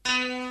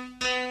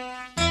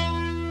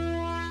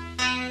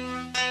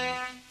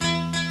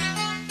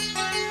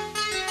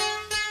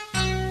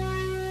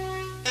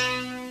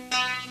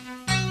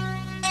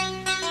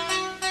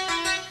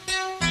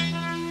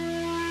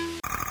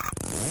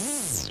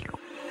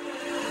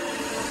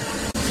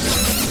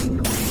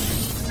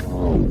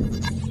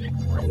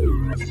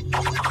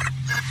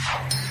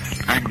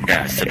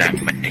Anda sedang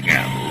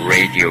mendengar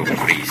Radio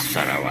Free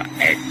Sarawak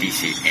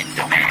edisi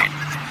Internet.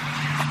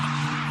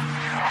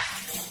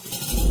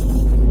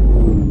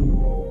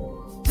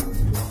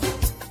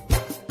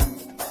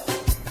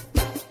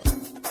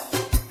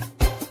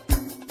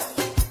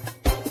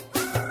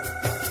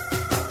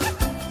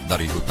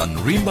 Dari hutan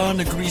rimba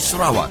negeri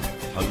Sarawak,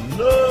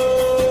 hello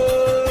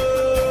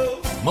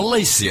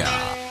Malaysia.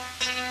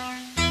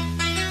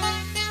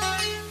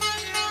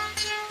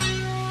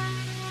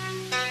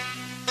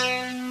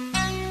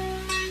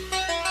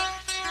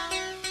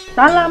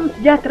 Salam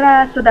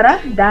sejahtera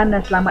saudara dan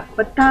selamat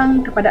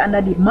petang kepada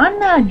anda di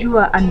mana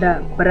jua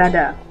anda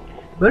berada.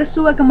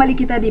 Bersua kembali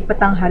kita di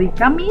petang hari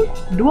Khamis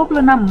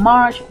 26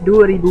 Mac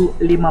 2015.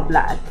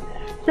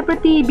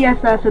 Seperti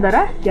biasa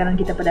saudara, siaran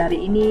kita pada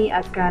hari ini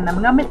akan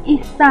mengambil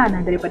ihsan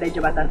daripada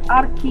Jabatan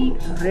RT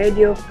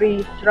Radio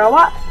Free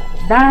Sarawak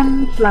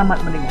dan selamat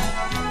mendengar.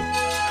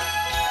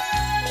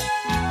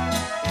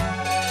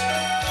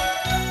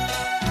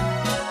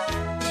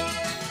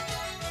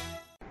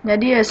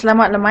 Jadi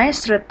selamat lemai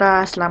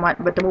serta selamat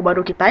bertemu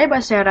baru kita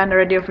siaran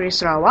Radio Free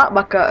Sarawak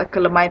baka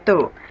ke lemai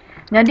tu.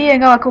 Jadi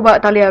yang aku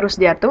buat tali arus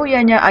dia tu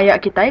ianya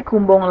ayat kita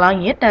kumbung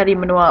langit dari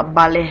menua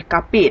Baleh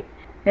Kapit.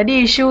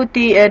 Jadi isu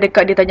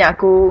dekat ditanya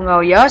aku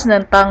ngau ya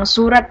tentang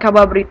surat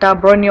khabar berita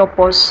Borneo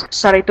Post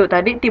sari tu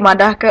tadi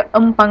timadah ke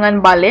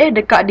empangan Baleh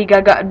dekat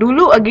digagak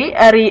dulu lagi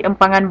dari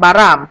empangan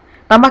Baram.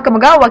 Tambah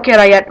kemegah wakil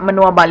rakyat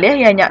menua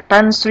Baleh ianya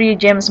Tan Sri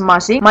James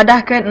Masing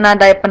madah ke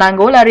nadai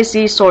penanggul dari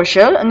si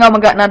sosial ngau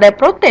megak nadai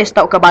protes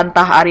tau ke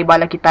bantah ari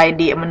bala kita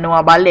di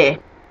menua Baleh.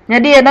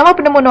 Jadi nama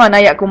penemuan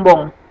ayat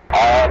kumbung.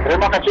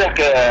 Terima kasih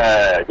ke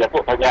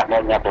Jatuh banyak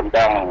banyak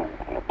tentang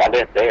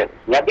Baleh Den.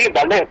 Jadi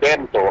Baleh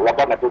Den tu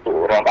lapan itu tu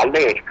orang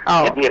Baleh.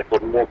 Jadi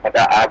semua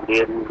pada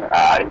adin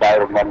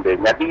environment dia.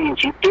 Jadi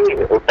situ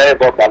utai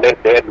buat Baleh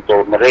Den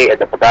tu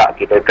mereka ada pada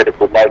kita ke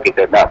kumai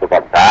kita nak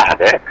berbantah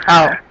deh.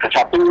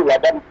 Kesatu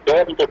lapan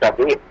Den tu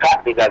tadi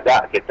kak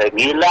digagak kita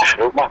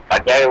ngilah rumah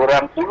pajai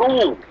orang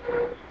Pulu.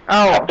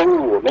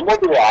 Satu, nombor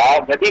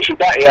dua. Jadi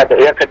sudah ia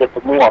kena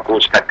semua aku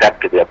setakat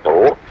ke dia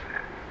tu.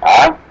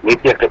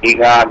 Nitia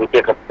kedinga, nitia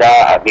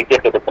kepada,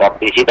 nitia kedepan.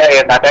 Sida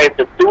yang ada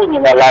itu tu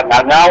nyala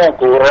nangau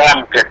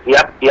kurang ke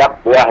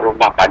tiap-tiap buah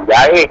rumah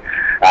panjai,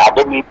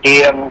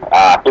 bermeeting,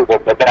 tu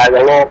berbicara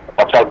lo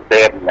pasal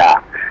temnya.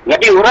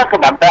 Jadi orang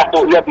kemantah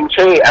tu ia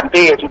bisa,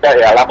 nanti sudah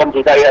ya, lapan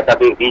sudah ya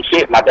tapi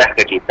bisa madah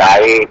ke kita,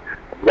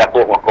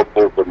 jago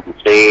makupu pun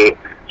bisa.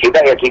 Kita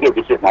ya sikit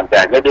bisa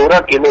mantah. Jadi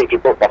orang kini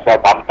kita pasal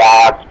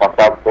pampas,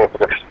 pasal tu.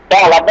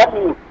 Dah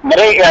lapan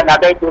mereka yang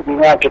ada itu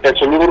dengan kita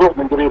seluruh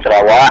negeri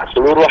Sarawak,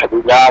 seluruh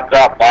dunia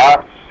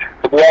apa,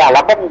 sebuah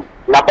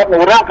lapan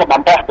orang ke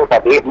mantah tu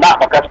tadi nak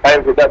pakai supaya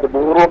kita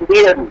berurung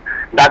dia.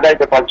 Nada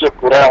itu pancuk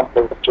kurang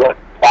untuk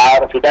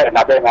par, tidak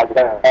nada yang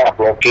ada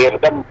blokir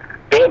dan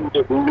tem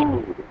tu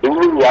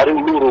dulu hari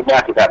ini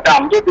rumah kita.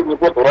 Tam tu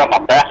menyebut orang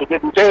mantah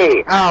sikit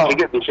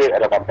bisa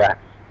ada mantah.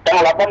 Dah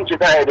lapan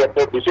kita ada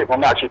tu bisa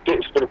nak sikit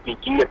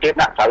strategi kita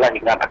nak salah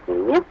ingat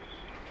aku.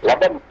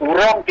 Lapan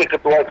kurang ke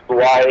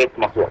ketua-ketua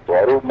masuk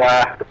ketua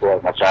rumah, ketua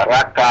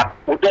masyarakat,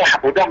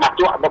 udah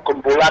masuk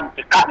berkumpulan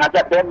kekak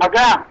ngajak dia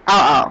magang.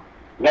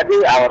 Jadi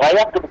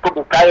rakyat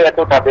kebukai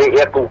itu tadi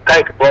ia kukai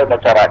ketua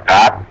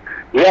masyarakat,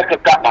 ia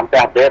kekak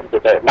mantah dia tu.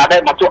 Nada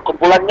masuk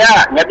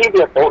kumpulannya. Jadi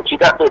dia tu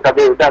tidak tu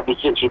tadi udah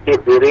bisik sitik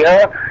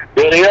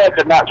dia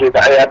kena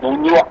tidak ya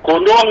nunjuk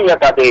kunungnya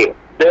tadi.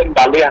 Dan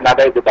balik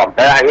nada itu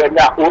mantah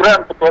ianya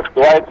orang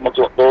ketua-ketua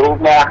masuk ketua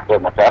rumah,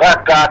 ketua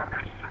masyarakat.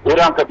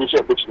 Orang ke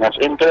business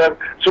center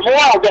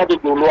semua udah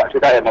dulu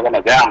sudah yang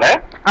magang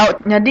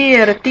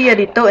jadi reti ya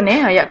dito ni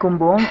ayat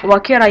kumbung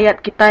wakil rakyat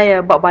kita ya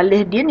bak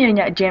balih dia ni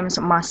James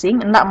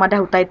Masing nak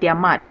madah utai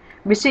tiamat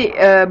bisi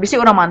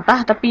orang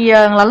mantah tapi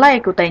yang lalai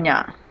ku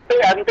tanya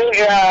nanti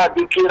ya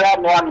dikira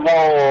nuan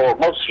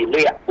mau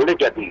silih boleh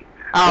jadi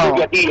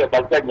ya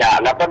bagusnya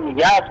lapan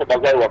ya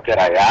sebagai wakil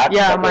rakyat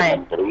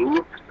sebagai menteri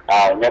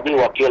jadi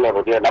wakil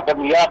dia lapan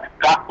ya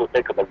kak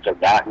utai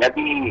kebangsanya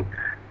jadi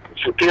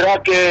sekira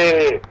ke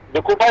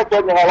dukumai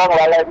tu yang orang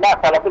lalai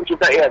nak walaupun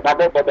kita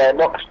nada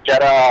berdialog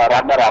secara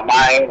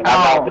ramai-ramai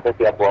nada kita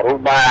tiap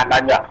rumah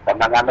nanya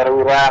pandangan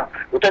orang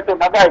itu tu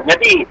nada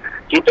jadi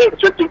kita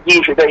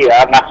strategi sudah ya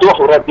ngasuh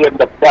orang dia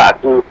dapat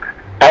tu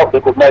tahu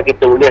dukumai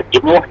kita boleh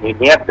jenuh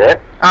niat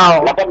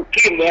lapan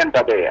kimen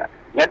tadi ya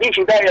jadi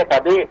sudah ya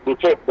tadi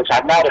bisa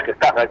bersama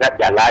dekat rakyat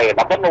jalan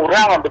lapan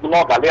orang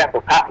berdua balik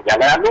tu kak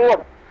jalan alun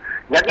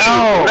jadi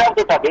orang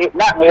tu tadi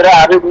nak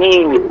merah hari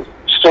ni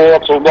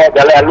semua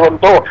jalan alun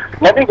tu.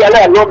 Nanti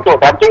jalan alun tu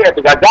nanti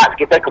tergagak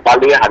kita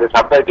kembali ada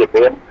sampai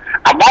gitu.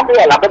 Aman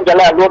dia lapan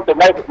jalan alun tu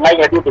naik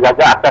jadi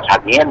tergagak atas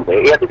angin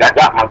dia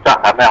tergagak mangsa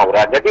sama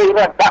orang. Jadi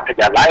orang tak ke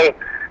jalan.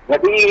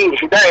 Jadi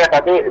sudah ya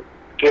tadi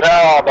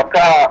kira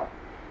bakal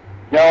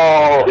Nyo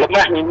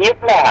lemah ninyip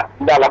lah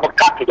dalam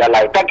bekat ke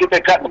jalan. Kan kita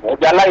kat nemu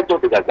jalan itu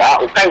dijaga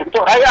bukan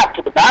untuk rakyat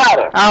sebenar.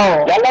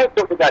 Jalan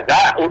itu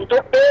dijaga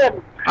untuk Ben.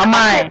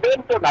 Amai.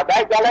 Ben tu nak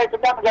baik jalan itu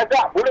dah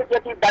menjaga. Boleh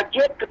jadi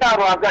bajet kita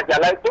agak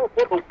jalan itu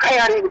pun bukan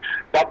hari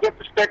bajet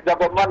state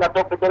government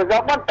atau federal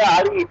government tak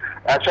hari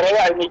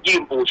Sarawak ini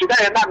jimpu. Sudah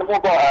enak nemu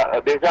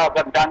desa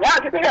bentangnya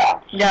gitu ya.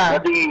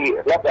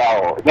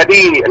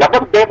 Jadi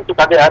lapan Ben tu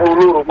tadi hari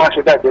rumah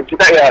sudah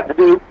ya.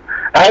 Jadi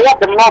rakyat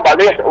dengar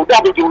balik, udah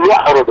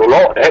dijuluk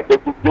dulu,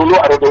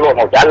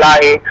 mau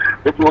jalai,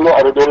 dijuluk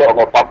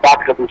mau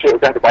papat ke bisik,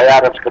 udah dibayar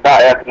sekedar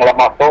ya,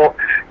 ngelamak tu.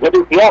 Jadi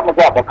dia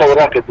juga bakal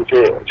orang ke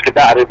bisik,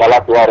 sekedar hari bala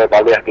tua, hari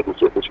balik ke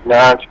bisik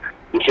bisnes,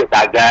 bisik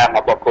dagang,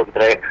 apa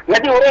kontrak.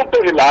 Jadi orang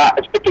tu hilang,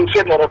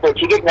 expectation orang tu,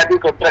 sikit jadi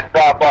kontrak ke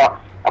apa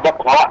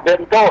pengalak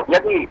dan tu.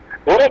 Jadi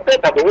orang tu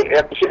tadi,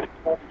 bisik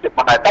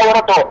pakai tahu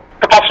orang tu,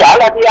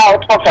 terpaksa dia,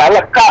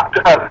 terpaksa kak,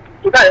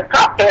 kita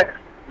kak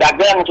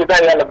dagang sudah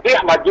yang lebih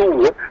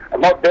maju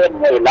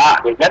modern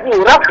elak. Jadi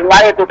orang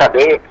selain itu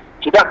tadi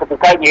sudah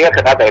kebukanya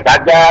kena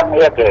dagang,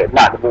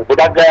 nak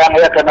berdagang,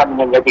 kena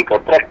menjadi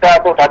kontraktor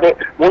tu tadi.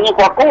 Menurut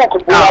aku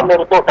kumpulan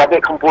itu tadi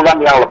kumpulan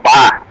yang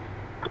lemah,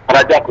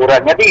 raja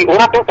kurang. Jadi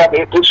orang tu tadi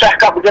susah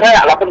kah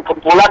bergerak, lapan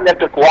kumpulan yang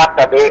terkuat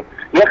tadi.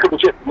 Ia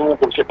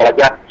kebusi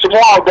pelajar.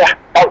 Semua sudah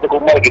tahu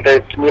dikumai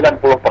kita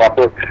 90%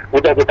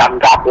 sudah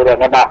ditangkap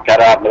orang nak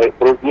cara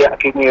berusia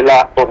kini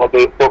lah tu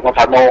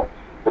ngasano.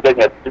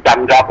 Budaya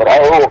ditanggap,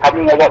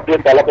 kami ngawak dia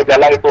dalam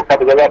berjalan itu,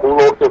 kami berjalan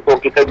dulu, tu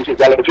kita bisa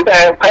jalan.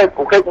 Sudah,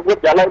 bukan sebut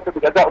jalan itu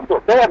dijaga untuk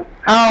Dan.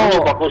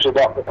 Aku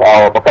sudah,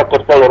 bakal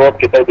coastal road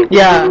kita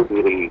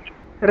diri.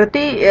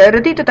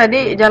 Reti tu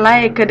tadi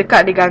jalan ke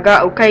dekat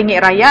digagak, ukai ingin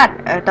rakyat,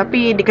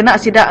 tapi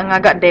dikena sidak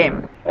ngagak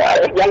dam.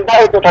 Yang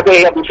tahu itu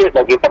tadi yang bisa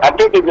bagi,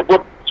 nanti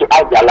disebut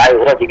soal jalan,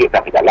 orang sikit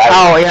tak jalan.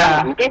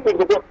 Nanti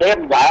disebut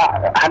dam,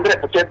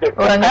 100%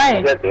 orang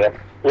lain.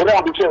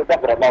 Orang bisa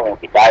tak beramau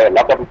kita.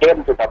 Lapan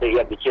game tu tadi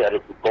yang bisa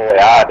risiko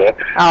ya.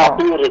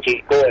 Tapi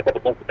risiko yang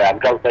ketemu kita.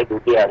 Kau saya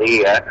duduk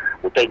hari ya.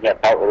 Utainya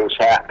tahu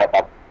rusak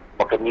dapat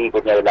pekeni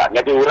punya elak.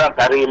 Jadi orang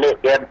cari lek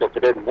game tu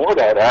sedang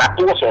mudah.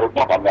 Aku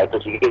serumah kami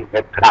itu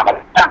sikit kenapa.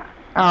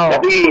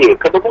 Jadi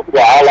ketemu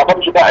juga. Lapan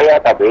sudah ya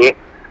tadi.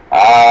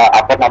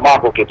 Apa nama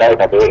aku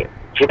kita tadi.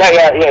 Kita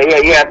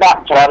ya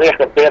tak serarih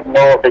ketemu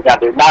no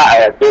terjadi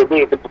nak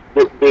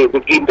di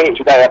Gimbe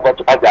sudah ya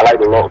cepat jalan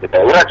dulu kita.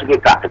 Orang sikit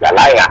kat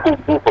jalan aku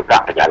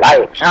pegang ke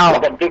jalan.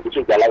 Lapan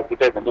kita jalan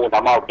kita nemu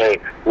nama okey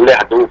boleh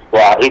adu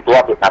hari tua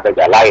kita ada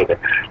jalan.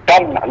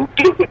 Kan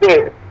nanti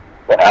kita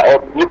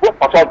nyebut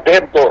pasal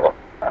dem tu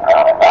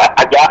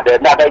ajak dia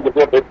nak ada di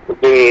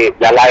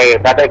jalan,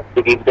 nak ada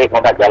di Gimbe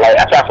nak jalan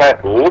asal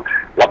tu.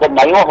 Lapan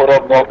mayu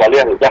orang mau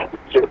balik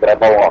sudah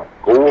berapa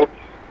aku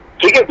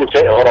sikit tu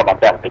saya orang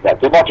mandang kita.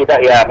 Cuma kita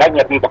ya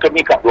nanya di bahkan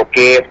ni kat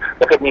blokir,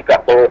 bahkan ni kat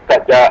tu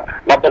saja.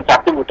 Lapan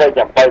satu saya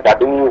sampai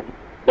dadu,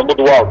 nombor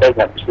dua saya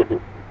nak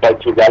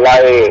pergi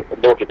jalan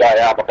untuk kita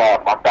ya apa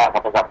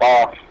apa.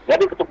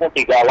 Jadi ketemu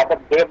tiga,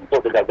 lapan game tu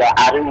dijaga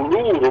hari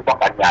ini rumah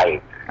panjai.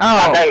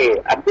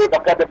 Nanti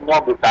bahkan dia semua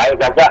buka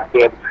jaga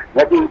game.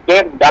 Jadi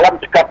game dalam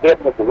cekap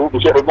game dulu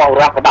bisa rumah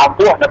orang kena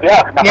ampuh nanti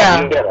ya kena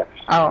panggil.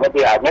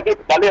 Jadi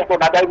balik tu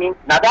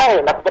nadai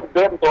lapan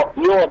game tu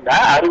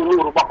hari ini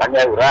rumah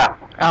panjai orang.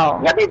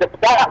 Jadi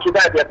dekat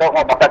sudah dia tahu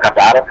mata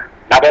kasar.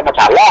 Ada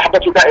masalah apa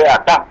sudah ya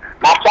tak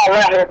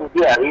masalah yang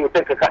dia hari itu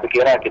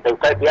kira kita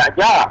ukai dia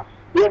aja.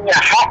 Dia punya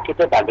hak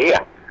kita balik.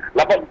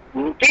 Lapan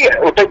nanti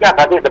utanya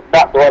tadi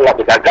dekat tu lah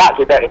berjaga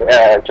kita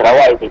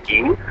Sarawak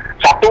ini.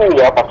 Satu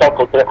ya pasal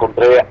kontrak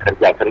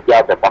kerja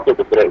dan pasal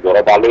kontrak jual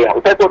balik.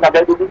 Utai tu nak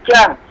ada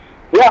dibincang.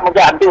 Dia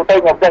mungkin nanti utai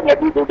ngomong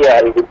jadi tu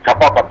dia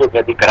siapa patut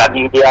jadi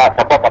kerani dia,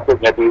 siapa patut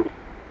jadi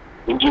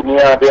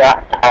engineer dia,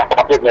 siapa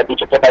patut jadi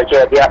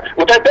supervisor dia.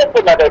 Utai tu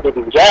pun ada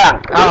dibincang.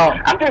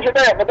 Nanti kita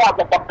yang kita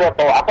apa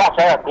tu apa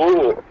saya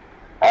aku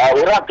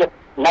orang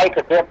naik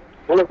ke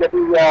boleh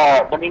jadi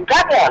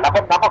meningkat ya,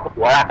 nama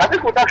ketua. Tapi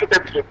kita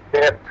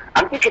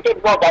nanti kita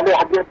bawa balik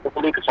habis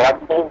pulih ke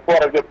Selangor,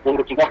 habis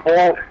pulih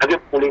Singapura,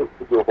 habis pulih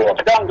ke Johor.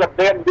 Sedang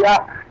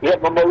dia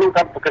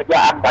memerlukan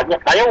pekerjaan banyak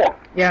tayo.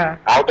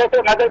 Itu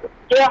ada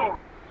yang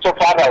so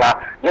far lah.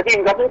 Jadi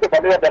kami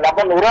kepada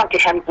dalam orang ke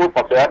handful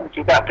person,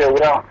 tidak ke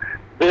orang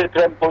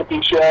veteran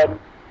politician,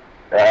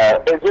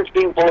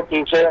 existing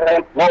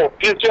politician,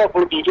 future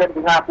politician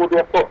dengan aku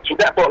dia tu,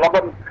 tidak tu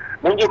lapan.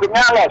 Munjuk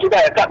kenyala sudah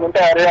kak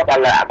minta area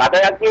bala.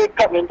 Ada lagi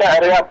kak minta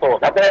area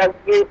tu. Ada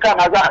lagi kak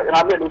agak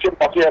ambil lucin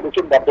pasir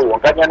lucin batu.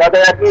 Makanya ada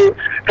lagi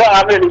kak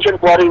ambil lucin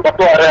kuari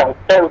batu area.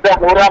 Sudah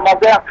murah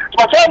maga.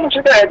 Macam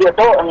sudah dia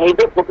tu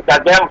hidup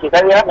berdagang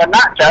kita ya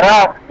nak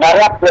cara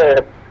ngarap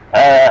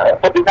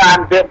pembinaan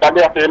dia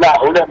pada apabila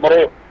oleh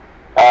mereka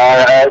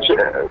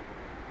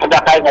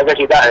pendataan aja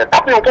sudah.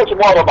 Tapi untuk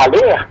semua orang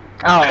balik.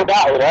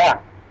 Sudah orang.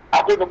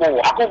 Aku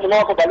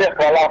menolak balik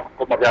kalau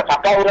kemudian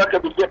siapa orang ke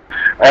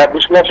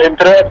business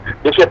interest,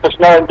 business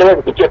personal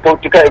interest, business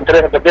political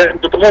interest,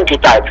 itu semua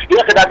kita.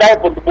 Ia kedai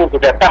pun temu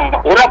kita datang.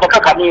 Orang bakal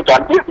kami itu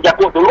nanti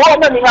jago dulu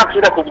mana minyak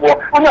sudah kumpul.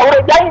 Punya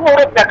orang jain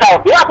orang cakap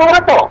dia apa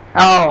orang tu.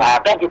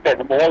 Kan kita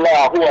mula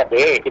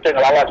kita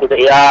ngelawan sudah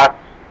ya.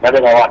 Jadi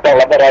ngawak tahu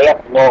lah rakyat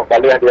no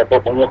balik dia tu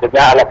punya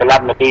kerja ala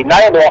pelan mati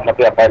naik doang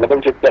mati apa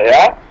lebih cerita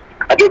ya.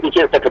 Ada di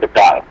sini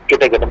sekedekat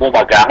kita ketemu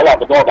magang lah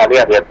semua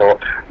balik dia tu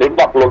 50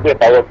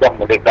 tahun dah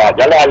mereka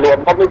jalan aluan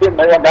kemudian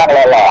magang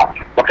lah.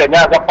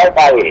 Makanya sampai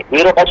baik.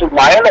 Biro pasal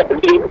main lah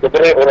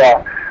beri orang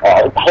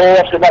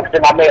host kena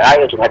ambil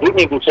air semua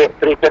ini bisa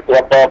cerita tu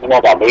apa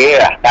semua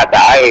balik tak ada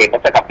air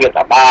pasal kapir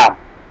sama.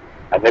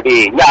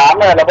 Jadi, ya,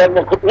 lah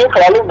banyak ni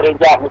selalu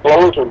merejak,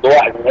 selalu suntuk.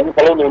 Ini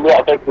kalau dulu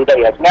atau tidak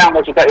ya, senang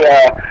mesti tak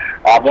ya,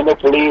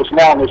 monopoli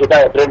senang mesti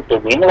tak ya, trend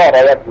tu ini lah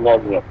rakyat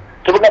semuanya.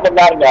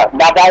 Sebenarnya,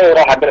 tak ada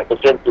orang 100%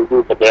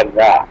 setuju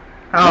pedemnya.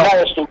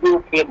 Kita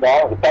setuju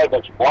pindah, kita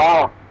dan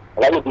semua.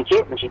 Lalu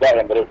dicik mesti tak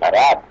yang beri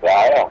syarat.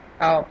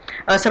 Ya.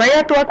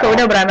 Seraya tu aku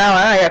udah beranau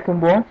ayat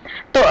kumbung.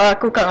 Tu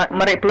aku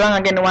merek peluang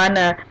agen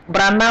wana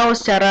beranau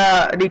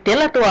secara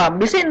detail lah tu.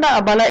 Bisa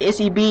tak bala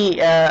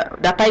ACB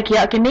datai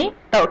kiak kini?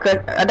 Tahu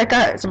ke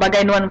adakah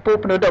sebagai nuan pu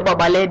penduduk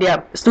balai dia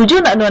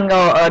setuju nak nuan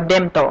kau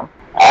dam tu?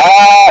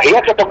 Ia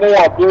ketemu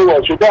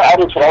aku sudah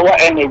harus Sarawak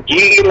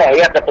energi lah.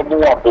 Ia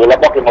ketemu aku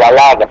lepas ke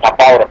Melala ke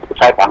Sapau dah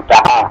selesai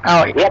pangkah.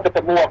 Ia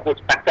ketemu aku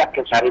sepakat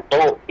ke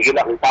Sarito.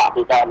 Gila lupa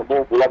aku tak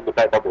nemu bulan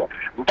besar tu.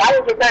 Entah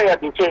kita ya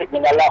dicek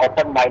mengalah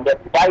open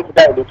minded. Entah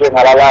kita dicek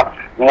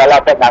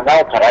mengalah tenangau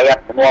kerayat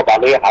semua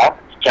balik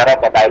secara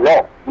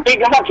berdialog. Nanti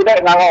memang kita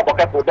mengalah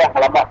pakai kuda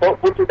alamat tu.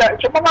 Kita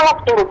cuma mengalah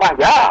tu rumah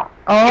je.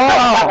 Kita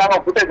mengalah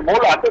kita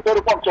semula. Nanti tu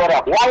rumah suara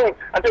buai.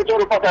 Nanti tu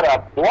rumah suara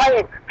buai.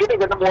 Kita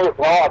ketemu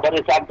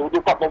barisan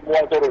duduk kat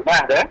membuai tu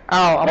rumah deh.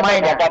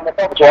 Amai dah.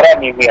 Suara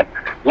mimin.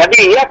 Jadi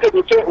ia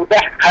kedua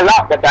sudah kalah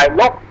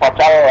berdialog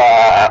pasal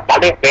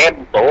balik band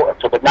tu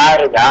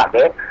sebenarnya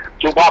deh.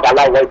 Cuma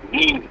balai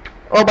YB.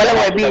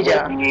 Balai YB je.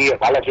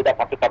 Kalau kita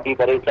pakai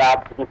barisan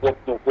duduk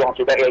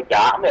sudah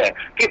ejak deh.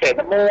 Kita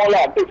nemu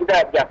lah. Nanti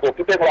sudah jatuh.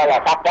 Kita melalah.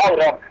 Apa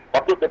orang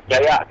patut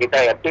percaya kita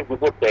yang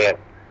duduk deh.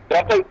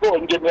 Berapa itu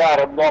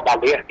engineer no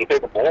balik kita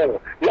nemu.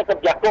 Dia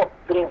kerja kok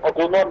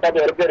ekonom tadi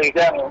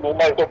harga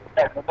Mumbai tu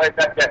Mumbai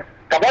saja.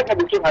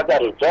 Kadang-kadang bikin ada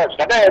research.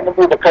 Kadang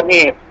nemu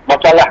berkini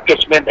masalah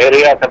catchment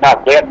area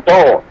tempat dam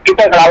tu.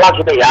 Kita ngelalah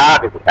kita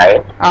ya gitu kan.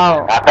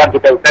 Akan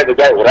kita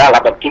kerja orang lah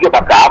berkira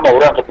pakai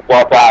orang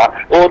kepuasa.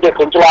 Dia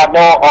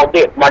kunculano,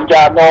 dia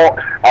manjano,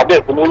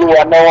 dia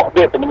penuluano,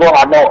 dia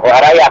penuluano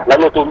rakyat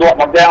lalu tunduk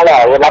manjang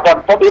lah.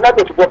 Lapan pembina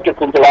tu sebut ke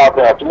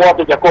kunculano. Semua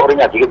tu jakok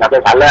ringan sikit ada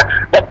salah.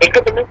 Dan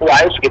academic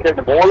wise kita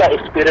mula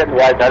experience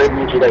wise dari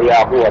ni sudah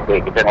ya aku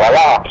kita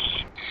ngelalah.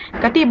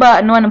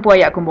 Katiba nuan empu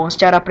ayak kumbung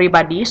secara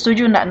peribadi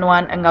setuju nak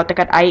nuan engkau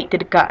tekat air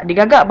terdekat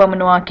digagak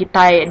bermenua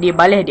kita di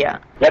balai dia.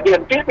 Jadi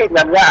nanti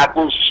sebenarnya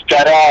aku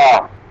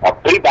secara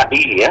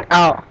peribadi ya.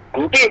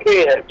 Nanti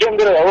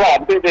general lah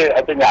nanti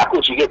artinya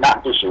aku sikit nak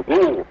tu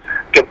setuju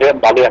ke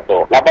balai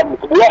tu. Lapan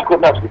kedua aku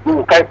nak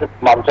setuju kai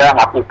mancang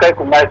aku kai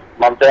kumai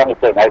mancang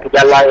itu naik ke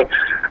jalan.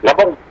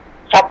 Lapan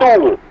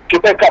satu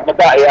kita kat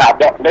benda ya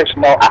ada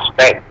national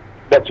aspect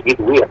dan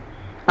segitu ya.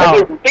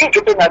 Jadi nanti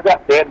kita ngajak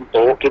dam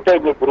tu, kita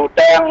ni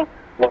berhutang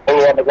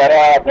keluar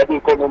negara, jadi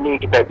ekonomi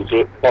kita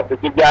bisa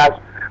terjejas.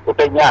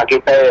 Utanya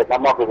kita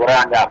nama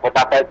kekurangan,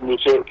 petapa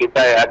Malaysia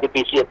kita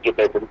defisit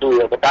kita tentu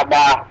yang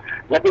bertambah.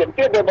 Jadi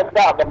nanti dia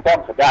benda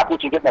sedap aku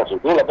sikit nak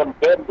sudu, lapan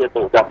dam dia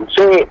tu dah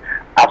bisa.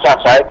 Asal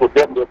saya ku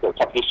dam dia tu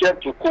sufficient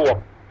cukup.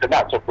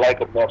 Kena supply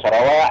ke benua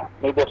Sarawak,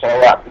 ni tu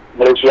Sarawak,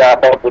 Malaysia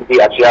ataupun di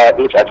Asia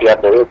tu,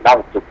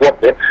 nak cukup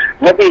ya.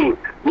 Jadi,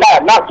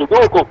 nak juga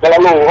aku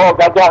kalau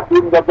gagak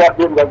din,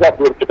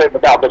 kita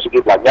benda apa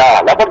sikit belanja.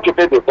 Lapan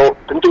kita tu,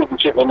 tentu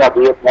bisa mana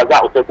duit,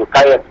 gagak untuk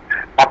bukai.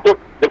 Patut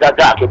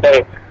digagak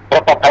kita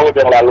berapa tahun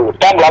yang lalu.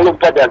 Tahun lalu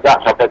kita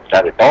gagak sampai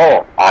besar itu.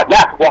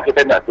 Nah,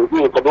 kita nak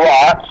tuju.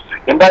 Kedua,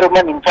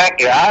 environment impact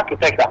ya,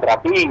 kita tak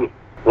berapi.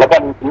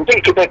 Lepas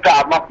nanti kita ke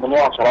amat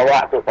menua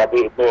Sarawak tu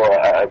tadi itu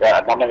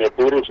namanya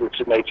tourist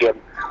destination.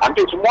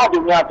 Nanti semua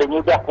dunia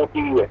penyudah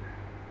putih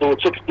tu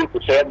 60%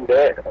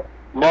 deh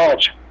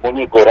merge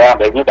bunyi kurang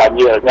dan ini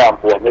banjirnya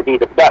ampun.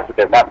 Jadi dekat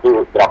kita nak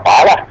tu berapa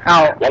lah.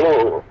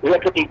 Lalu yang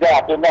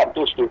ketiga tu nak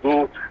tu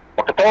setuju.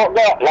 Ketua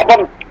enggak,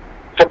 laban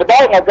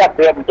sebenarnya ngajak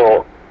dia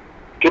tu.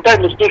 Kita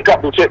mesti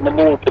kat bisa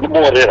nemu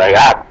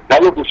rakyat.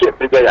 Lalu bisa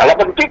berjaya.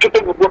 Lalu nanti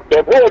kita buat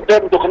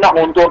dan tu kena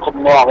untung ke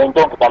menua,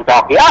 untung ke pantai.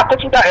 Ya, aku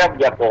tidak yang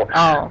berjatuh.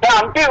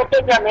 Nanti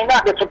utangnya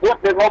minat dia sebut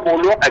dengan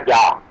mulut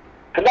aja.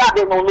 Kena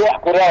dia mulut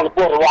kurang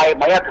lebih ruai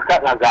maya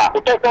dekat naga.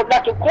 Utang tu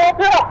dah cukup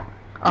ya.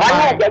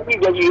 Banyak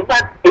janji-janji.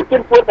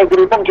 Itu pun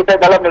agreement kita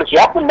dalam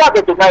Malaysia pun dah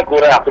dia tunai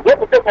kurang. Sebab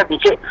utangnya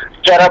bisa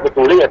secara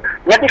betul.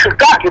 Jadi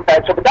kekak kita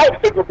sebenarnya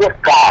kita buat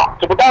kak.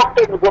 Sebenarnya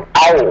kita buat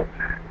tahu.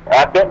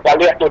 Dan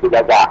balik tu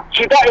dijaga.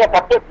 Tidak yang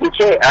patut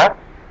bisa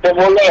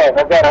semula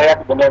negara rakyat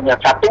sebenarnya.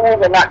 Satu,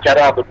 nak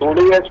cara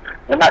bertulis,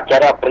 nak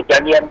cara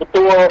perjanjian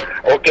betul.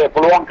 Okey,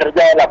 peluang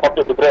kerja lah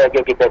patut diberi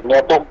kita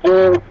semua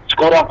tumpu.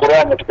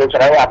 Sekurang-kurangnya kita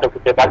Sarawak atau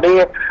kita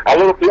balik.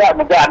 Lalu pihak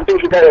negara nanti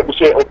kita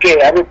bisa, okey,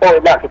 hari tu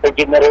nak kita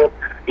generate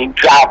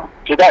income.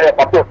 Tidak yang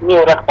patut ni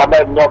orang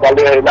pandai menua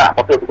balik nak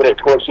patut diberi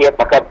scholarship,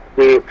 maka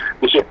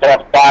bisa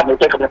transfer.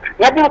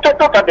 Jadi untuk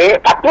tu tadi,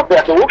 patut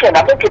dia tu.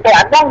 Kenapa kita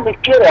adang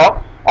mikir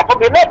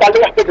Apabila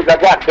balik ke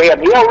digagak dia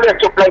boleh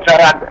supply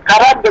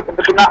karan dia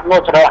kena no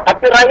Sarawak.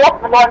 Tapi rakyat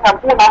memang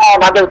mampu nama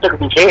ada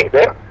terkecil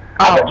deh.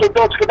 Ada situ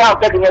sekedar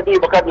ke jadi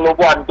bekas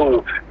lubuan tu.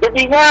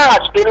 Jadinya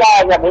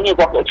istilahnya bunyi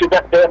waktu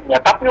sidat demnya.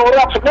 Tapi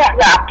orang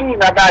sebenarnya api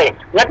nadai.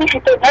 Jadi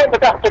kita naik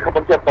betul ke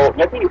kepentingan tu.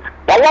 Jadi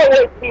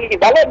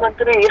balai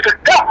menteri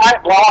kekak naik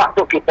bawa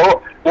tu kita.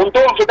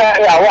 Untung kita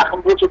awak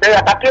kembali kita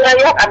ya. Tapi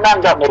rakyat anda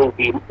enggak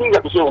merugi. Mesti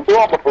enggak bisa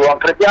untung apa peluang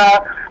kerja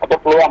atau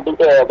peluang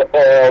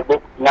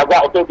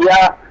ngagak untuk dia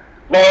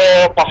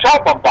pasal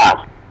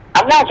pempas.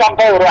 Anda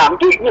sampai orang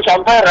ni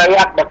sampai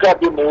rakyat bakal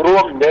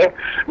dimurung deh.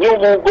 Ni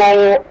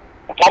mugo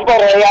sampai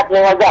rakyat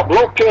yang agak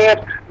blokir.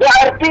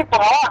 Berarti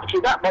pahak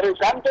sudah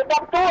barisan tu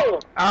betul.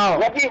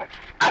 Jadi,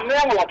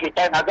 anehlah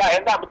kita yang agak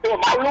enak betul.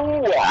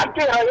 Malu.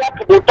 Nanti rakyat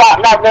kebuta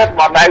nak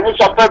mana ini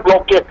sampai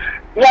blokir.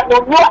 Nak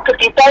nunjuk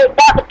ke kita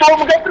tak betul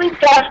mereka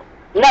perintah.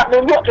 Nak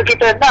nunjuk ke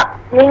kita nak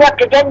minyak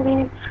ke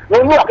janji.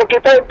 Nunjuk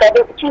ke kita tak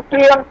ada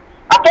kecipin.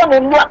 Atau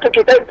nunjuk ke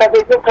kita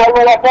tadi itu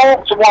kalau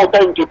apa semua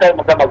time kita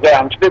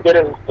makan-makan. Kita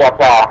dari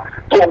kuasa.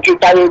 Tuang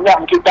kita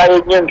ingat,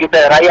 kita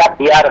rakyat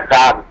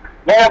biarkan.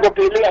 Saya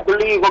berpilih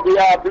beli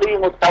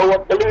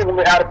mustawat beli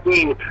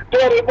MRP. Tu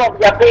ribut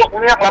jatuh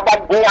minyak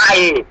laban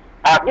buai.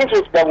 This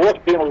is the worst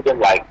thing we can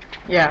like.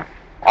 Yeah.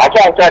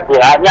 Asal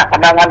hanya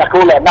kenangan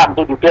aku lah nak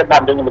tu di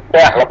Vietnam dengan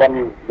mesra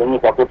laban dengan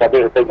waktu tadi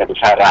itu yang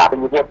disara.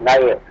 Menyebut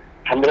naik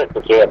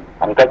 100%.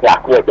 Angka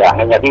aku aja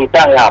hanya di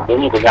tangga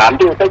ini punya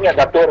ambil tanya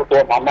datur tu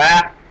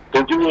mana,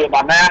 tujuh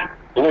mana,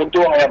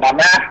 untung yang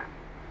mana.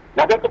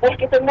 Maka terus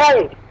kita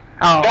naik.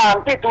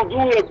 Nanti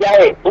tujuh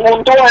jahit.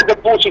 Untung ada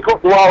pusik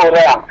dua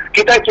orang.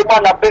 Kita cuma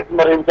napik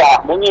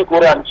merintah. Munyi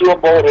kurang cium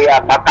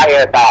borian.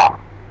 Makai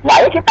tak.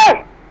 Naik kita.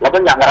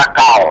 Lepas yang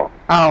ngerakal.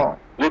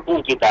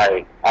 Itu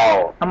kita.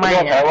 Amai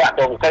ya. Awak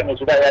tu bukan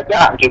sudah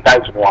aja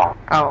kita semua.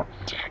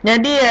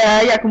 Jadi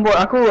ya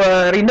aku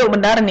rindu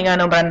benar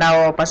dengan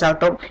berandau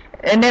pasal tu.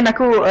 And then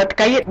aku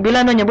terkait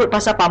bila no nyebut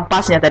pasal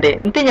pampasnya tadi.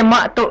 Nanti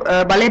nyemak tu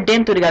balai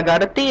den tu digagal.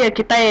 Berarti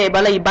kita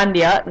balai iban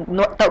dia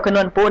tau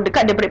kenuan pun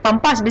dekat dia beri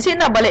pampas. Di sini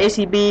nak balai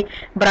ACB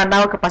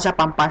berandau ke pasal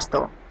pampas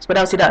tu.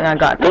 Sebenarnya tidak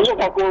ngagak tu. Menurut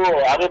aku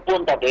ada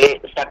pun tadi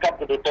setakat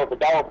kita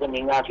berdau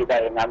peningat kita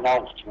yang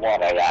ngangau semua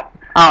rakyat.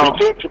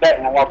 Bisa kita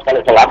ngangau sekali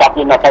selama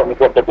pun nak tahu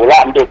nikut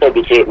terbulan untuk kita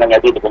bisa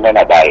menjadi dokumen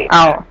abai.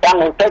 Dan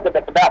untuk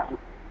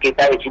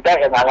kita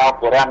yang ngangau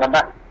kurang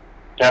anak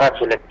cara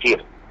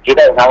selektif.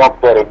 Kita ngawak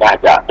ke rumah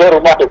aja. Tu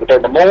rumah tu kita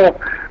nemu,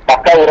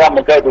 pakai orang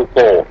mereka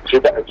duko.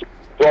 Kita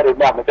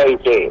rumah mereka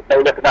isi.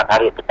 Kita boleh kena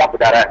tarik tetap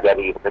berdarah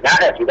dari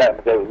penyakit kita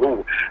mereka dulu.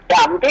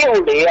 Tapi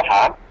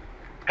lihat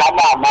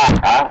kamama,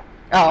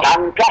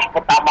 langkah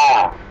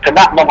pertama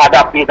kena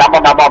menghadapi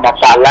nama-nama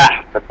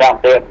masalah tentang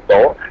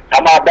tempo.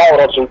 Sama ada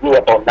orang setuju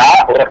atau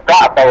tak, reka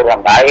atau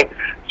orang lain.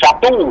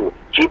 Satu,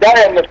 kita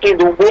yang mesti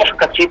lumbuh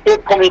ke situ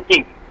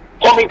komiti.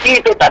 Komiti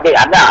itu tadi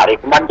ada hari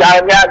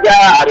kemanjaannya aja,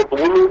 hari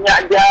penghulunya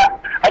aja,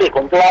 hari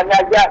kumpulannya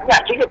aja. Ya,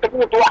 sehingga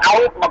temu tua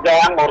awet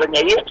magang,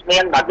 orangnya yes,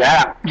 men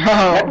magang.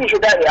 Jadi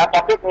sudah ya,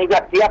 tapi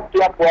mengikat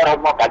tiap-tiap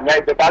orang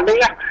makannya itu balik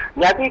ya.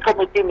 Jadi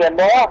komiti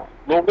member,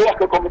 nubuh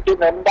ke komiti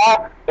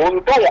member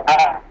untuk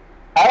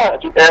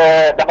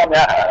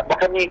namanya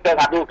bahkan ni kita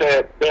ngadu ke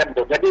BM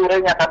tu. Jadi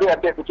orangnya tadi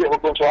ada kecil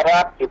hukum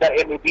suara, kita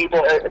MEB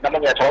tu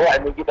namanya suara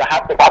MEB dah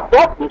hati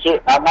patut bisa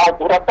mau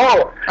pura tu.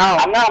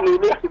 Anak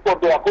milih ikut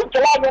tu aku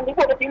celah yang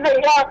ikut pilih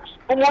ya.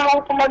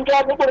 Pengulang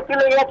pemanjaan ikut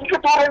pilih ya. Jika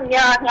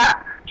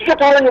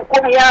orangnya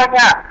hukum ya.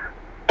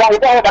 Kalau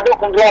itu ada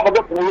kontrol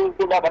pada puluh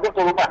tu dah pada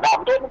rumah dalam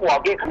tu semua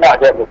lagi kena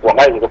aja buang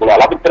lagi ke bola.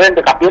 Tapi trend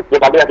dekapit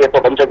dia balik dia tu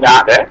bencana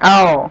deh.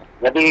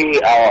 Jadi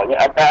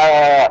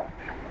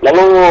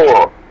lalu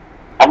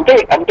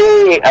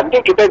Nanti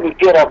kita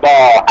mikir apa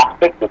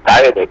aspek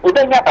ukai deh.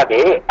 Udahnya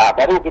tadi,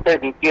 baru kita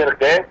mikir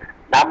ke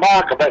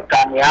nama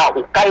kebaikannya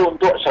ukai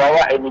untuk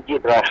Sarawak Energy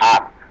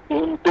Berhad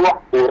untuk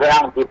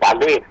orang di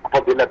balik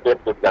apabila dia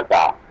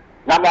terjaga.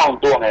 Nama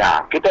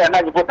untungnya, kita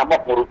nak nyebut nama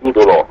merugi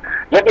dulu.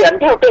 Jadi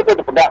nanti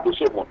itu pedak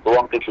bisa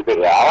untung ke kita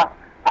ya.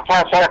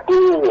 Apa saya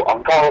ku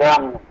engkau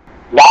orang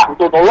nak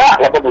untuk nolak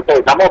lah betul.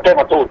 Nama saya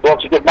masuk untuk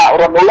sikit nak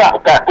orang nolak.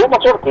 Okay, aku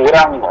masuk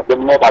kurang dia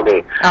mau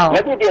balik.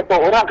 Jadi dia tu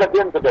orang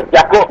kesian kerja.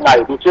 Jago ngai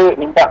bisa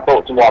minta tu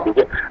semua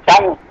bisa.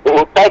 Sang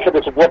utai kita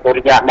sebut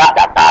orangnya nak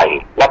datai.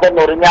 Lapan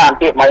orangnya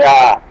nanti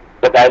maya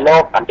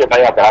berdialog, nanti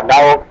maya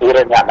berandau,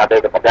 orangnya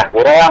nadai kepada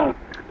kurang.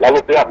 Lalu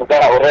pihak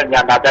negara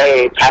orangnya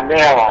nadai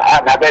channel,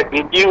 nadai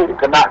video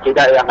kena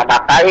tidak yang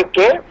natai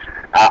ke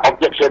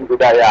objection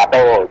budaya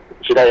atau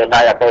tidak yang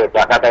naik atau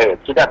nadai.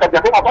 Tidak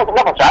terjadi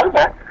apa-apa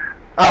masalah.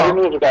 Hari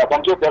ini juga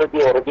muncul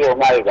radio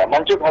naik kan.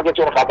 Muncul lagi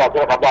surat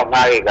khabar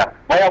naik kan.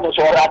 Maya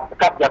musuarat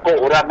kap jago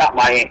orang nak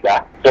main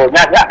kan. So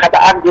nyak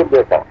kataan dia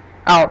tu.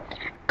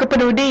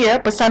 Kepenudi ya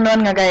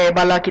pesanan ngagai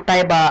bala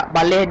kita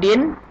baleh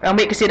din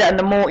ambil kesidaan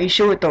nemu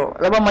isu tu.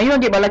 Lepas mayu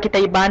di bala kita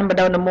iban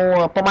bedau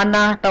nemu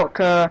pemanah tau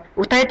ke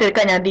utai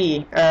terdekat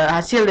nyadi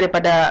hasil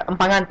daripada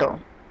empangan tu.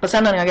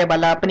 Pesanan ngagai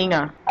bala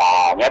peninga.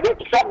 Jadi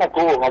pesan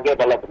aku ngagai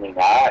bala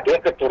peninga dia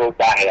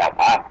keturutan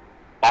apa?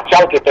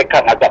 Pasal kita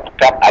kan agak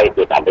dekat air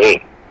itu tadi.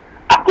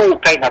 Aku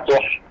kain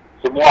atas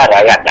semua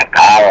rakyat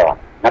nakal.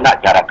 Mana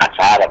cara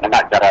kasar, mana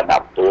cara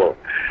nafsu.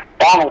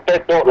 Bang,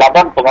 tu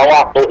laban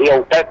pengawak tu, ia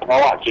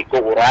pengawak siku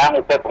orang,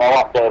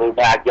 pengawak tu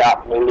rumah aja,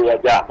 mulu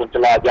aja,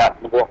 puncela aja,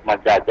 menguak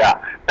manja aja.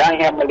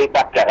 Dan yang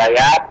melibat ke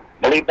rakyat,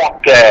 melibat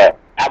ke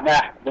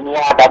anak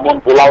benua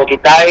bangun pulau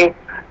kita.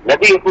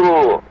 Jadi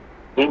itu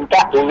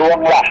minta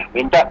tolong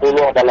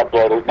dalam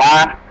tuan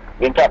rumah,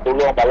 minta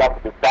tolong dalam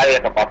bukai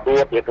yang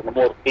patut, yang kena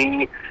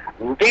murti.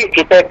 Nanti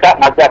kita kat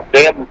ngajak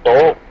dem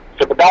tu,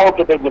 sebetulnya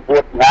kita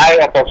nyebut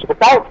ngai atau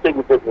sebetulnya kita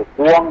nyebut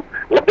hukum,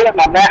 lebih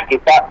mana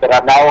kita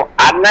beranau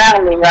anak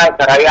meninggal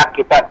keraya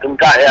kita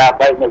kengkak ya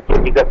baik macam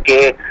juga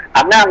ke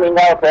anak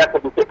meninggal saya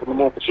kebutuhan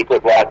penemu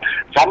pesikut buat.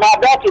 Sama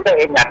ada kita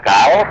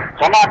nyakal,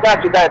 sama ada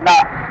kita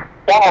nak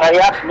orang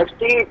rakyat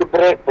mesti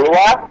diberi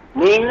peluang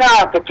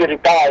mina ke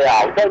cerita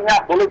ya. Udahnya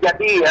boleh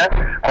jadi ya.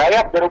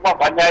 Rakyat di rumah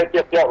banyak,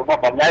 tiap-tiap rumah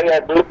banyak ya.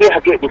 Lebih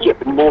lagi dikit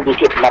penemu,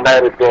 dikit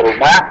mana itu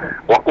rumah.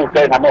 Waktu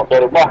saya nak ke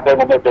rumah, saya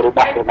nak ke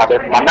rumah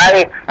mana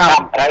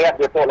rakyat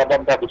itu lebih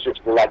dah bisnis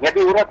pula. Jadi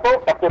orang tu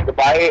patut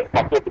terbaik,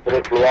 patut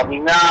diberi peluang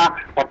mina,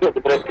 patut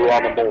diberi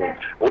peluang nemu.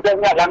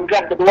 Udahnya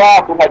langkah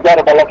kedua, aku mengajar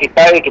bala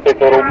kita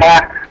ke rumah,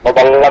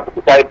 bala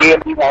kita dia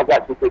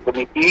mengajak kita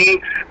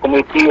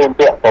komiti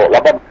untuk tu.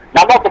 Lebih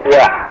nama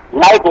kedua,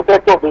 naik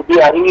betul-betul budi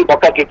hari,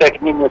 bakal kita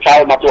kini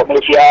misal masuk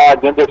Malaysia,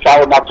 jadi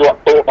misal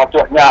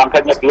masuknya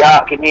angkanya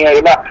pihak kini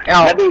ialah.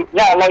 Jadi,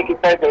 lain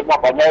kita di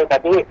rumah banyak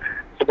tadi,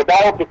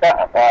 sebetulnya kita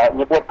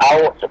nyebut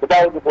awak,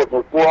 sebetulnya nyebut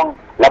hukum,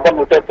 laban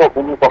betul-betul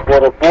bunyi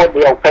papua pun,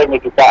 dia ukainya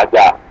kita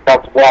aja.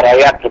 Dan semua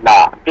rakyat kena.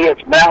 Dia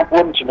senang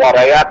pun semua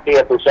rakyat,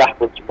 dia susah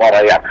pun semua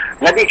rakyat.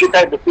 Jadi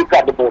kita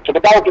bersikap dulu.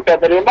 Sebetulnya kita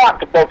terima,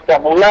 kita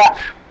mula,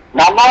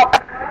 nama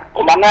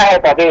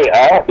kemana tadi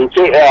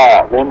bisik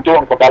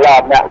untung kepala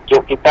nak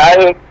juk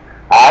kita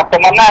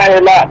kemana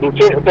lah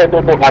bisik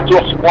itu masuk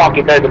semua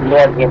kita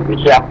dengan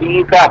bisik api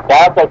ke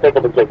apa atau kita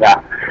bersenya.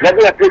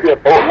 Jadi aku dia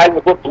tu main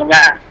nyebut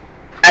punya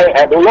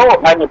dulu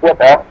main nyebut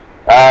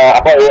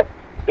apa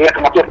ya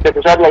kematian kita tu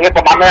sahaja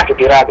kemana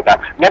kira kita.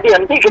 Jadi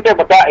nanti kita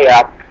baca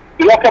ia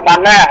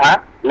kemana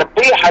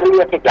lebih hari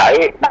yang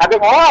kejai nak ada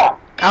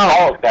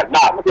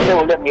nah mesti kita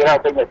boleh mira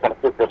tanya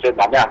 100%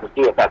 mana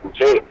mesti tak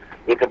bisik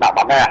dia kena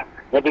mana.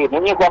 Jadi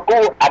bunyi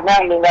aku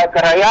anak meninggal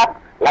ke rakyat,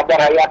 laba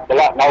rakyat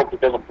belak mau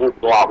kita mampu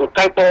benua.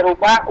 Ukai ke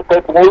rumah,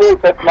 ukai pengulu,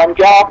 ukai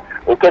pemanjang,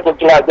 ukai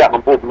penjelajah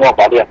mampu benua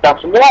balik. Dan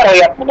semua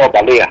rakyat benua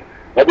balik.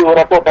 Jadi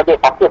orang tu tadi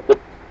patut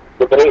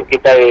diberi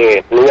kita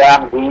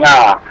peluang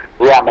dunia,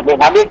 peluang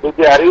mandi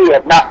 7 hari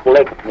nak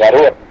boleh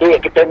mengarut.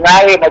 Nanti kita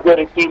naik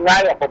majoriti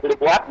naik apa boleh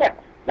buat ni.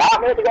 Nah,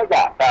 mereka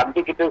juga.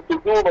 Nanti kita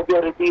setuju,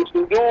 majoriti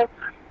setuju.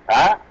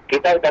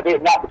 Kita tadi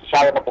nak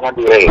bersama dengan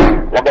diri.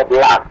 Laba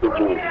belas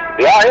setuju.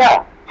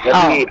 Ya.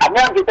 Jadi,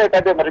 anak kita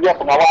tadi mereka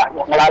pengawal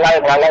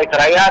melalai ke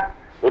rakyat.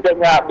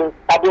 Udahnya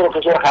tabur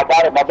ke surat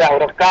khabar, madah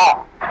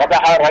urka,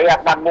 padahal rakyat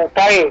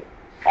memukai.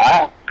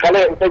 Kalau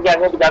kita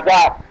jangan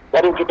berjaga,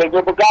 baru kita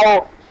juga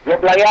bergaul, dia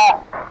belayak.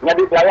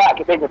 Jadi belayak,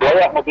 kita juga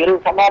belayak, mau diri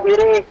sama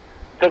diri.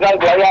 Segal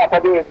belayak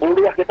tadi,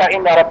 boleh kita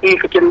ini rapi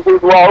ke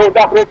 1,200,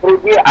 dah beri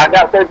peruji,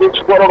 ada saya di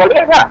sekolah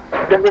balik tak?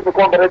 Jadi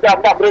bukan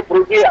bekerja, tak beri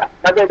peruji,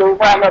 nanti di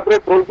rumah, tak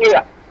beri peruji.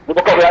 Dia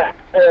bukan belayak,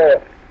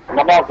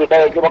 nama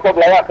kita cuma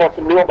belayak ke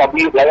sebelum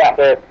babi belayak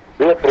ke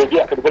dia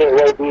projek ke diberi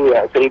di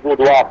 1,200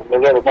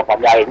 sebagai rumah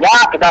panjangnya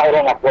kita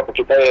orang nak buat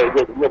kita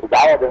dia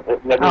berjauh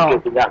dengan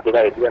kita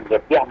itu yang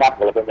dia mak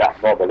kalau banyak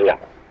mau beli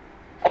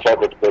asal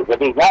betul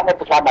jadi nak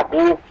pesan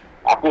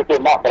aku tu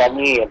nak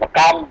berani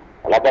nekam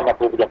lawan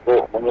aku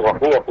berjatuh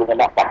menyuruh aku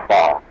nak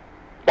paksa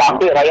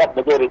sampai rakyat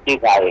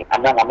majoriti ngai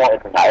anak mau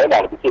ngai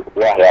lah lebih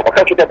kedua ya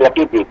maka kita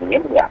berarti di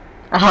ini ya.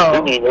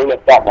 Ini yang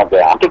tak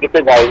ada. Nanti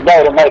kita ngai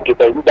rumah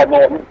kita ini dan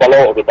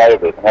kalau kita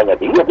itu hanya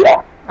dia.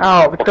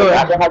 Betul.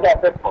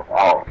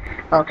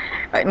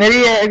 Jadi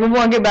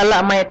gumbung lagi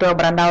balak mai tu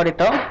berandau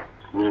itu.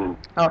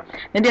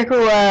 Jadi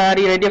aku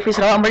di Radio Free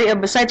Sarawak beri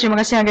besar terima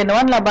kasih angin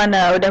wan laban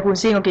udah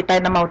kongsi dengan kita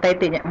nama utai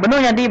tinya.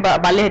 Benar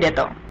jadi balik dia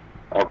tu.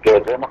 Okey,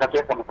 terima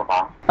kasih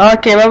sama-sama.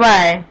 Okey,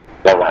 bye-bye.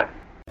 Bye-bye.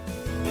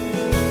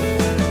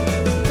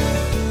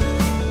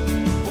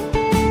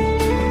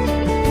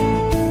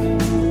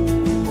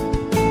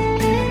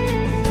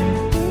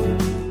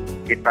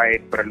 Kita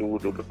perlu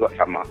duduk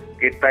sama.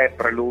 Kita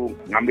perlu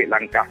ngambil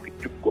langkah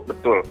cukup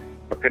betul.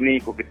 Perkeni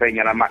ku kita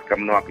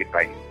nyelamatkan menua kita.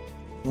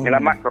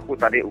 Nyelamat aku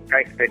tadi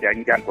ukai kita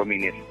diancam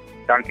komunis.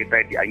 Dan kita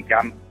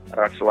diancam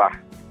rasuah.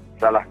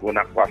 Salah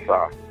guna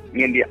kuasa.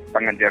 Ngindik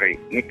tangan jari.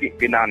 Nikik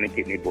pina,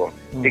 nikik nibu.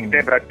 Kita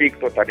berarti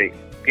itu tadi.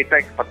 Kita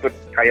patut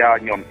kaya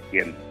nyom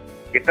ikin.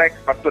 Kita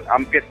patut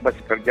ampit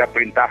bekerja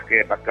perintah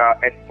ke baka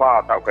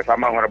etpa atau ke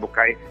sama orang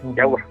bukai.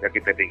 Jauh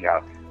ke kita tinggal.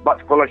 Bak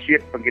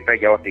scholarship pun kita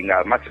jauh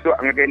tinggal. Masuk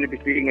ngagai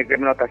universiti,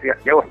 ngagai menotasi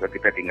jauh ke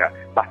kita tinggal.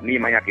 Bah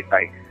ni maya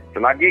kita.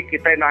 Selagi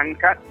kita nak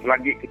angkat,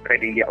 selagi kita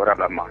tinggi orang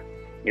lama.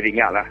 Jadi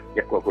lah,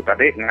 ya aku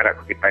tadi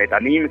ngarak kita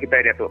tani kita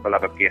dia tu bala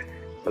bakir,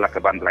 bala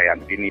keban pelayan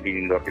di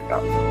Indor kita.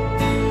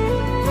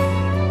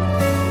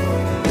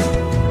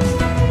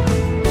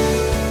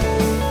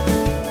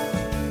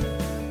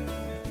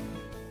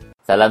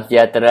 Salam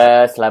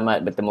sejahtera,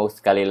 selamat bertemu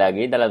sekali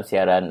lagi dalam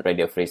siaran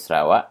Radio Free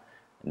Sarawak.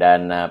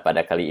 Dan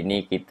pada kali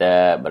ini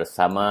kita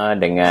bersama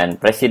dengan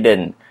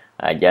Presiden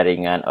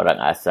Jaringan Orang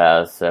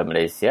Asal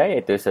se-Malaysia,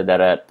 iaitu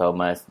Saudara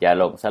Thomas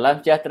Jalong.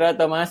 Salam sejahtera,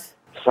 Thomas.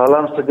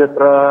 Salam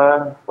sejahtera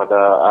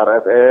pada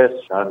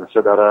RFS dan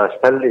Saudara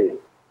Stanley.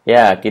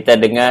 Ya, kita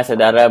dengar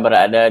saudara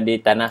berada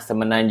di tanah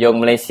Semenanjung,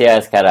 Malaysia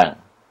sekarang.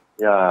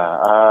 Ya,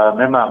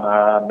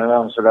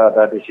 memang sudah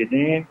ada di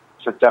sini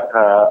sejak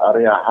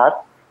hari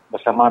Ahad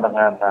bersama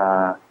dengan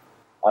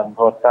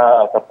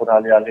anggota ataupun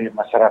ahli-ahli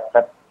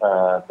masyarakat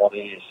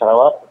dari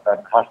Sarawak dan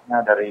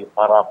khasnya dari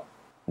Baram.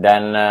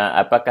 Dan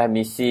apakah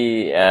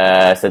misi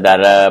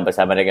saudara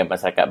bersama dengan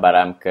masyarakat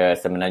Baram ke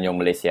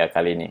Semenanjung, Malaysia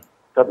kali ini?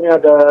 Kami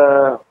ada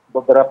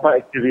beberapa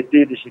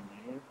aktiviti di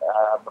sini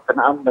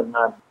berkenaan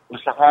dengan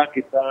usaha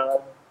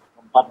kita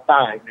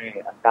membantah ini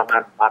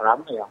antangan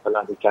Baram yang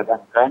telah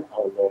dicadangkan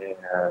oleh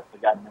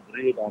Kerajaan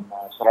Negeri dan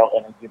Sarawak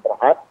Energy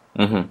Berhad.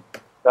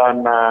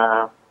 Dan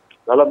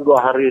dalam 2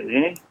 hari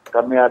ini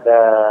kami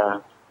ada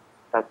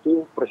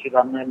satu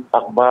persidangan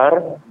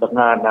akbar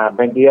dengan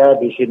media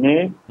di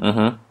sini,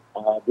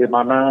 di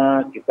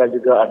mana kita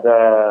juga ada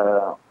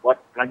buat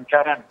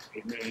pelancaran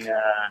ini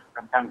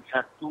tentang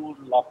satu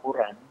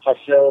laporan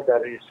hasil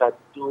dari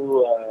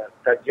satu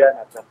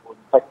kajian ataupun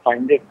fact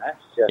finding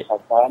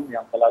siasatan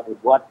yang telah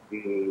dibuat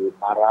di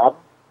Baram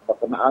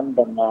berkenaan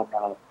dengan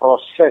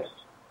proses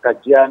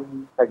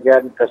kajian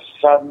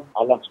kesan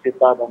alam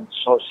sekitar dan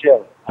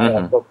sosial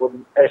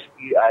ataupun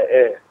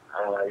SEIA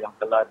yang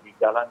telah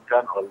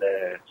dijalankan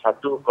oleh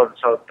satu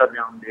konsultan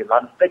yang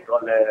dilantik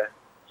oleh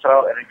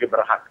Sarawak Energy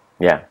Berhad.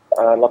 Ya.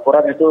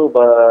 Laporan itu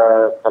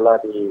telah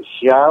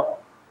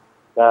disiap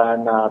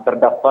dan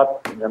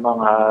terdapat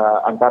memang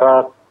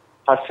antara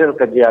hasil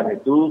kajian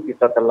itu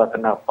kita telah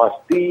kena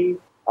pasti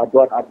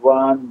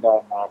aduan-aduan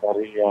dan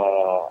dari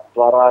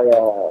suara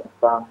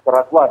tentang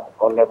keraguan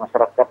oleh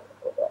masyarakat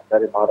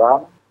dari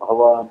Baram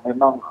bahawa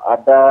memang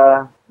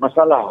ada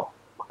masalah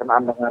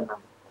berkenaan dengan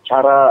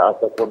cara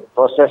ataupun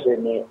proses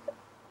ini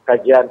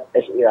kajian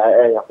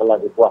SEIA yang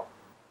telah dibuat.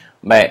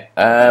 Baik,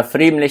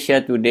 Free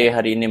Malaysia Today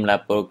hari ini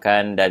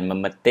melaporkan dan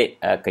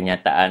memetik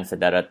kenyataan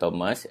saudara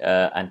Thomas,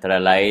 antara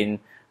lain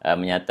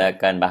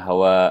menyatakan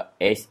bahawa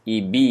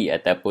SEB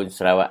ataupun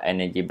Sarawak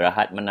Energy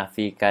Berhad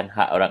menafikan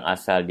hak orang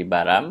asal di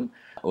Baram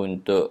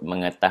untuk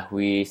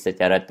mengetahui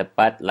secara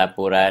tepat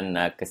laporan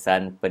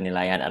kesan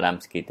penilaian alam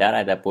sekitar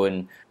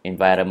ataupun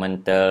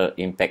Environmental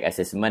Impact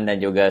Assessment dan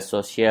juga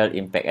Social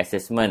Impact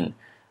Assessment.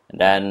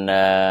 Dan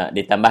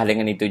ditambah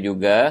dengan itu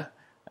juga,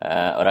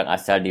 orang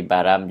asal di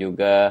Baram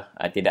juga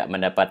tidak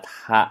mendapat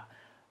hak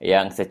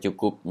yang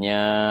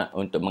secukupnya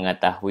untuk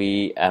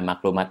mengetahui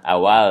maklumat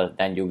awal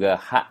dan juga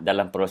hak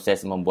dalam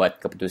proses membuat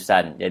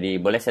keputusan.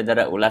 Jadi boleh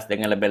saudara ulas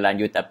dengan lebih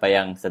lanjut apa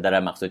yang saudara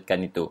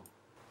maksudkan itu?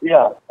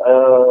 Ya,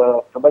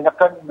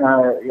 kebanyakan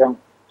yang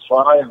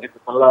suara yang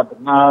kita telah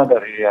dengar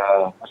dari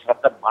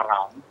masyarakat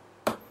Baram,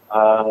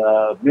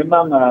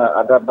 memang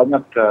ada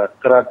banyak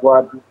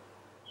keraguan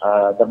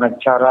dengan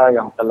cara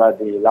yang telah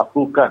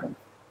dilakukan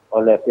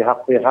oleh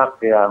pihak-pihak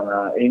yang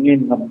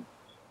ingin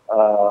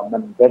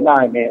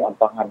membina ini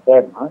empangan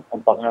dam,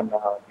 empangan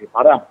di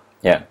Baram.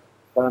 Yeah.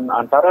 Dan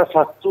antara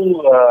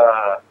satu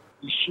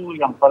isu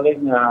yang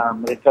paling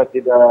mereka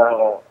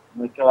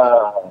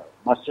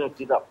masih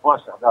tidak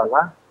puas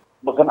adalah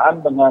berkenaan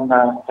dengan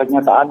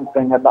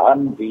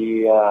kenyataan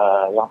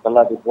yang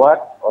telah dibuat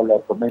oleh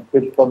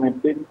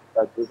pemimpin-pemimpin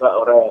dan juga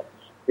oleh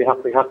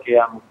pihak-pihak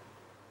yang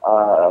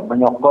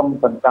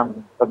menyokong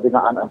tentang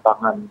pembinaan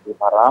empangan di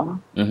Baram,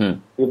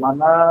 di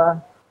mana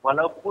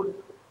walaupun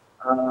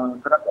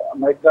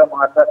mereka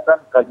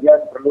mengatakan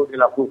kajian perlu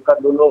dilakukan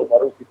dulu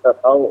baru kita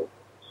tahu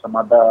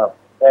semada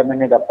dam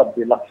ini dapat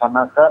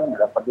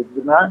dilaksanakan, dapat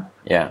dibina.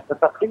 Yeah.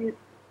 Tetapi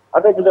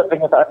ada juga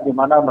kenyataan di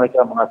mana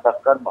mereka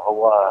mengatakan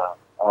bahawa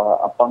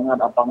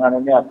empangan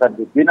ini akan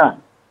dibina.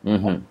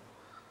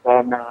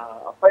 Dan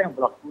apa yang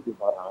berlaku di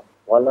Baram,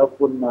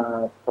 walaupun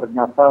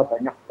ternyata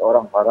banyak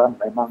orang Baram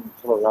memang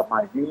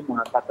selama ini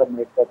mengatakan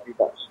mereka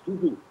tidak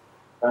setuju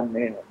dan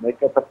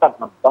mereka tetap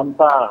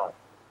membantah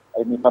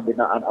ini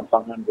pembinaan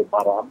empangan di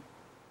Baram.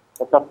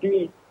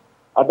 Tetapi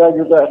ada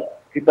juga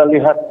kita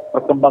lihat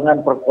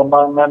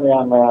perkembangan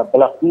yang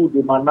berlaku di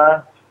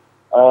mana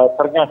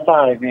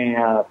ternyata ini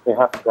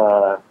pihak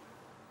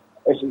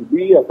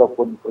SEB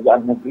ataupun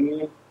Kerajaan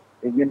Negeri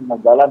ingin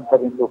menjalankan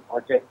itu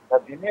projek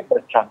dan ini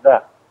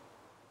bercanda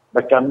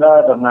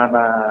dengan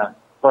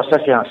proses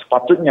yang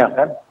sepatutnya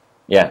kan.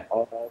 Ya.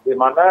 Di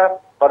mana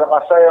pada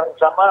masa yang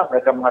sama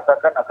mereka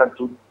mengatakan akan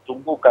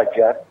tunggu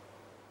kajian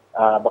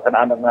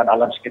berkenaan dengan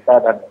alam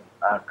sekitar dan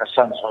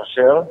kesan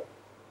sosial.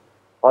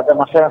 Pada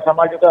masa yang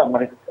sama juga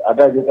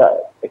ada juga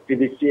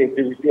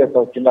aktiviti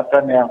atau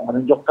tindakan yang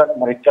menunjukkan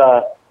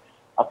mereka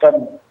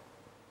akan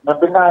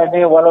membina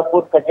ini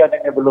walaupun kajian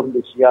ini belum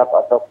disiap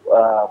atau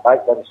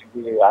baik dari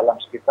segi alam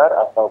sekitar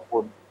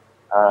ataupun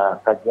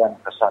kajian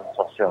kesan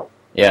sosial.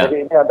 Yeah.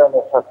 Jadi ini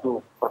adalah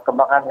satu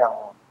perkembangan yang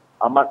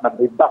amat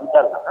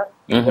membimbangkan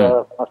ke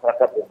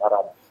masyarakat di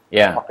Baram.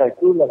 Yeah. Maka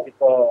itulah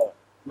kita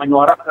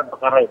menyuarakan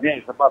perkara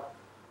ini sebab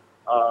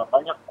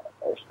banyak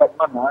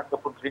statement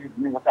ataupun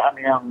pernyataan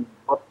yang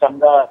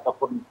bercanda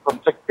ataupun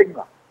conflicting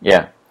lah.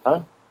 Ya.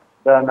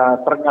 Dan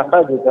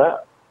ternyata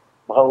juga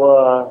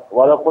bahawa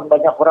walaupun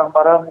banyak orang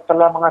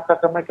telah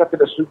mengatakan mereka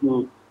tidak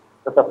setuju,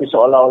 tetapi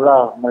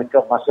seolah-olah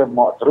mereka masih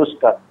mau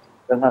teruskan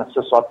dengan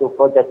sesuatu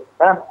projek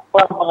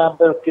tanpa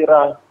mengambil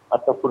kira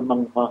ataupun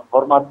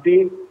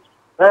menghormati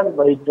dan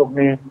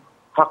melindungi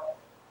hak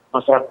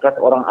masyarakat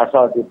orang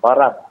asal di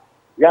Barat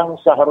yang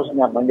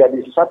seharusnya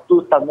menjadi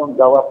satu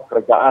tanggungjawab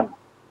kerajaan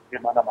di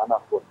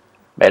mana-mana pun.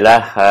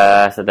 Baiklah,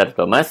 Saudara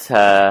Thomas,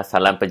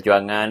 salam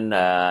perjuangan.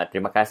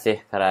 Terima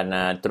kasih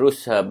kerana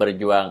terus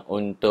berjuang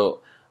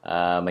untuk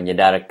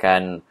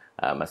menyedarkan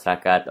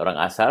masyarakat orang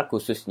asal,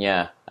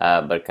 khususnya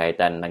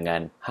berkaitan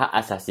dengan hak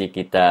asasi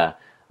kita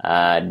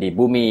di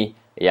bumi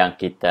yang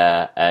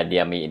kita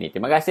diami ini.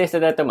 Terima kasih,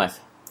 Saudara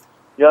Thomas.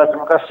 Ya,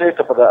 terima kasih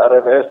kepada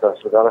RFS dan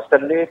Saudara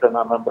Stanley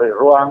dengan memberi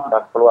ruang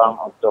dan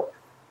peluang untuk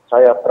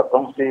saya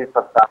berkongsi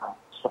tentang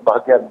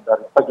sebahagian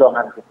dari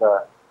perjuangan kita,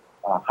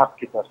 hak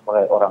kita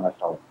sebagai orang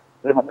asal.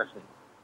 Terima kasih.